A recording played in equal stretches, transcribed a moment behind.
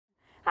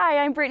Hi,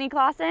 I'm Brittany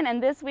Clausen,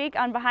 and this week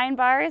on Behind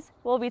Bars,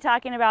 we'll be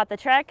talking about the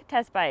Trek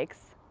test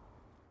bikes.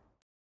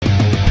 We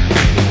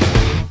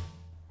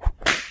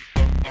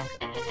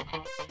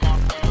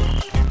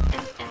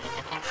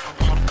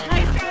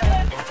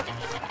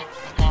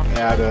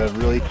had a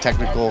really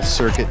technical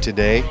circuit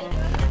today,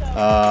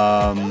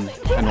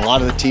 and a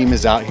lot of the team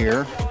is out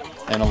here,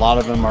 and a lot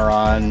of them are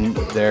on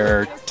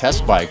their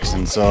test bikes,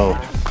 and so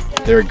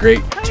they're a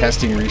great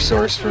testing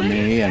resource for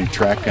me and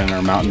Trek and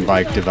our mountain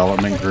bike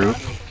development group.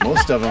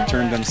 Most of them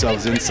turned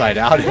themselves inside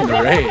out in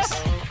the race.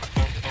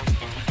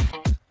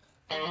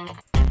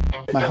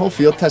 My whole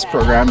field test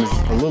program is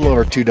a little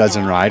over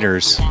 24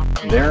 riders.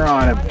 They're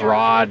on a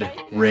broad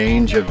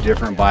range of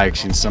different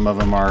bikes, and some of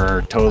them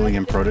are totally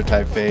in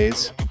prototype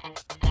phase.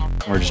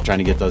 We're just trying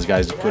to get those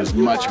guys to put as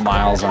much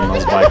miles on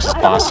those bikes as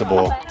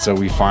possible, so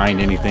we find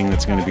anything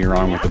that's going to be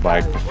wrong with the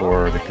bike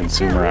before the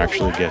consumer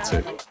actually gets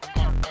it.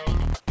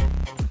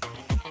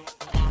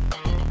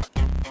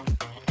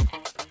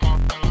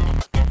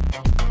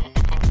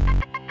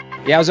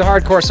 Yeah, it was a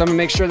hard course, so I'm gonna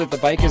make sure that the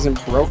bike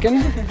isn't broken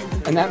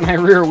and that my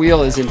rear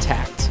wheel is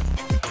intact.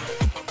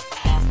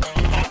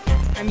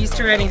 I'm used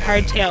to riding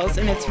hardtails,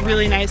 and it's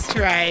really nice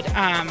to ride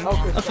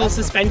a full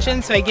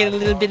suspension, so I get a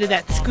little bit of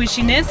that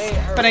squishiness,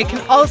 but I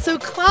can also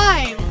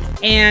climb.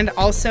 And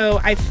also,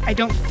 I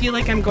don't feel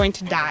like I'm going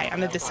to die on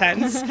the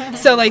descents.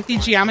 So like the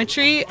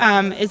geometry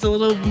is a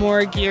little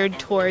more geared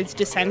towards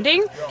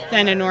descending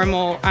than a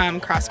normal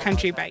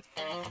cross-country bike.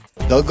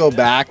 They'll go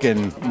back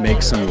and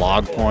make some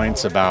log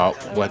points about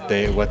what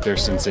their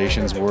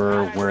sensations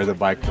were, where the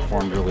bike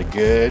performed really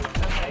good,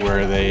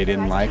 where they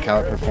didn't like how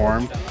it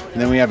performed.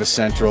 And then we have a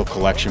central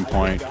collection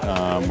point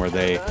where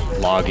they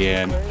log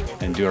in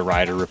and do a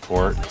rider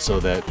report so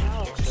that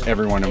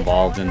everyone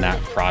involved in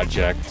that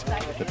project,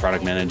 the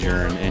product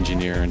manager and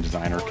engineer and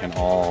designer, can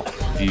all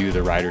view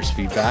the rider's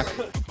feedback.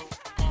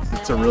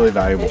 It's a really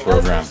valuable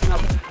program.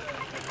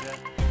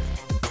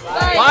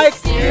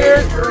 Bikes,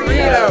 beers,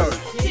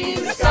 burritos! Team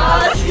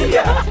Sauce!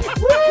 Yeah.